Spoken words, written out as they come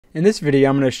In this video,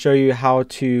 I'm going to show you how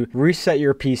to reset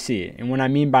your PC. And what I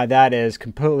mean by that is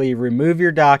completely remove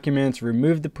your documents,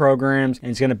 remove the programs,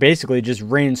 and it's going to basically just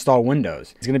reinstall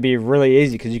Windows. It's going to be really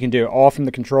easy because you can do it all from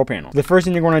the control panel. The first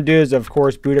thing you're going to do is, of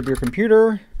course, boot up your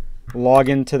computer, log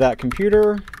into that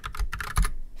computer.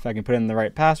 If I can put in the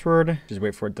right password, just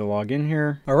wait for it to log in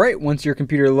here. All right, once your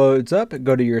computer loads up,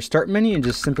 go to your start menu and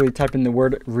just simply type in the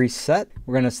word reset.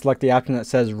 We're gonna select the option that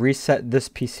says reset this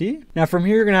PC. Now from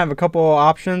here, you're gonna have a couple of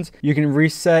options. You can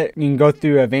reset, you can go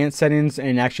through advanced settings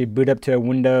and actually boot up to a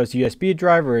Windows USB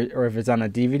drive or if it's on a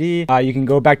DVD. You can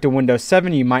go back to Windows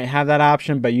 7, you might have that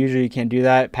option, but usually you can't do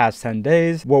that past 10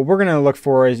 days. What we're gonna look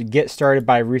for is get started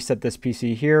by reset this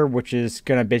PC here, which is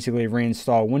gonna basically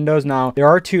reinstall Windows. Now, there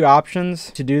are two options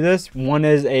to do this. One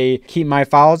is a keep my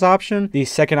files option. The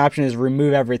second option is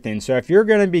remove everything. So if you're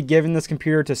going to be giving this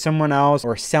computer to someone else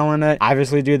or selling it,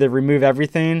 obviously do the remove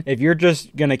everything. If you're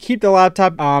just going to keep the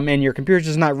laptop and your computer's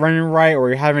just not running right, or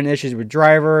you're having issues with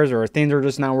drivers or things are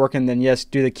just not working, then yes,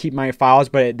 do the keep my files,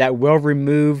 but that will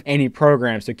remove any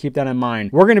programs. So keep that in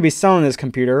mind. We're going to be selling this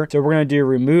computer, so we're going to do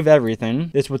remove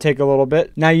everything. This will take a little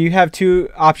bit. Now you have two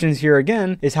options here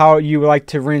again, is how you would like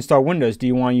to reinstall Windows. Do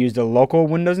you want to use the local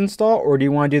Windows install, or do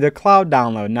you want to do the cloud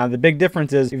download? Now the big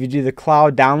difference is if you do the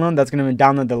cloud download, that's going to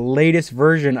download the latest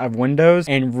version of Windows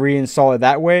and reinstall it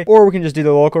that way, or we can just do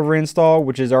the local reinstall,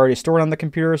 which is already stored on the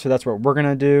computer. So that's what we're going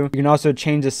to do. You can also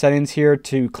change the settings here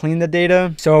to clean the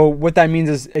data. So what that means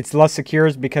is it's less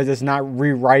secure because it's not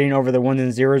rewriting over the ones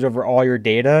and zeros over all your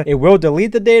data. It will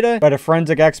delete the data, but a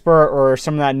forensic expert or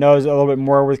someone that knows a little bit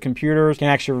more with computers can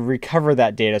actually recover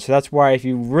that data. So that's why if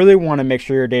you really want to make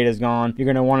sure your data is gone, you're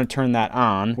going to want to turn that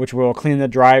on, which will clean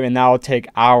the drive, and that will take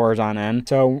hours on end.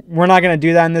 So we're not going to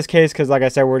do that in this case because, like I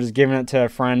said, we're just giving it to a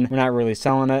friend. We're not really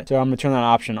selling it. So I'm going to turn that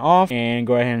option off and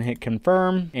go ahead and hit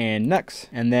confirm and next.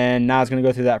 And then now it's going to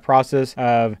go through that process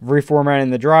of reformatting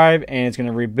the drive, and it's going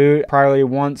to reboot probably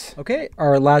once. Okay,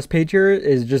 our last page here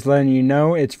is just letting you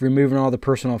know it's removing all the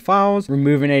personal files,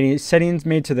 removing any settings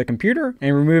made to the computer,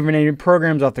 and removing any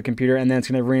programs off the computer, and then it's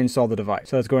going to reinstall the device.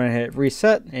 So let's go ahead and hit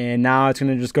reset, and now it's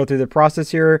going to just go through the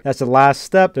process here. That's the last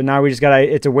step. So now we just got to,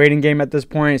 it's a waiting game at this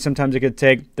point. Sometimes it could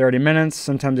take 30 minutes.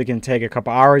 Sometimes it can take a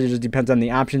couple hours. It just depends on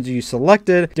the options you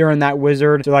selected during that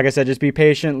wizard. So like I said, just be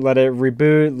patient, let it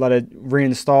reboot, let it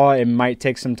reinstall. It might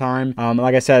take some time.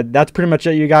 Like I said, that's pretty much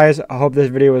it, you guys. I hope this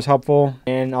video was helpful,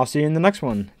 and I'll see you in the next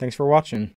one. Thanks for watching.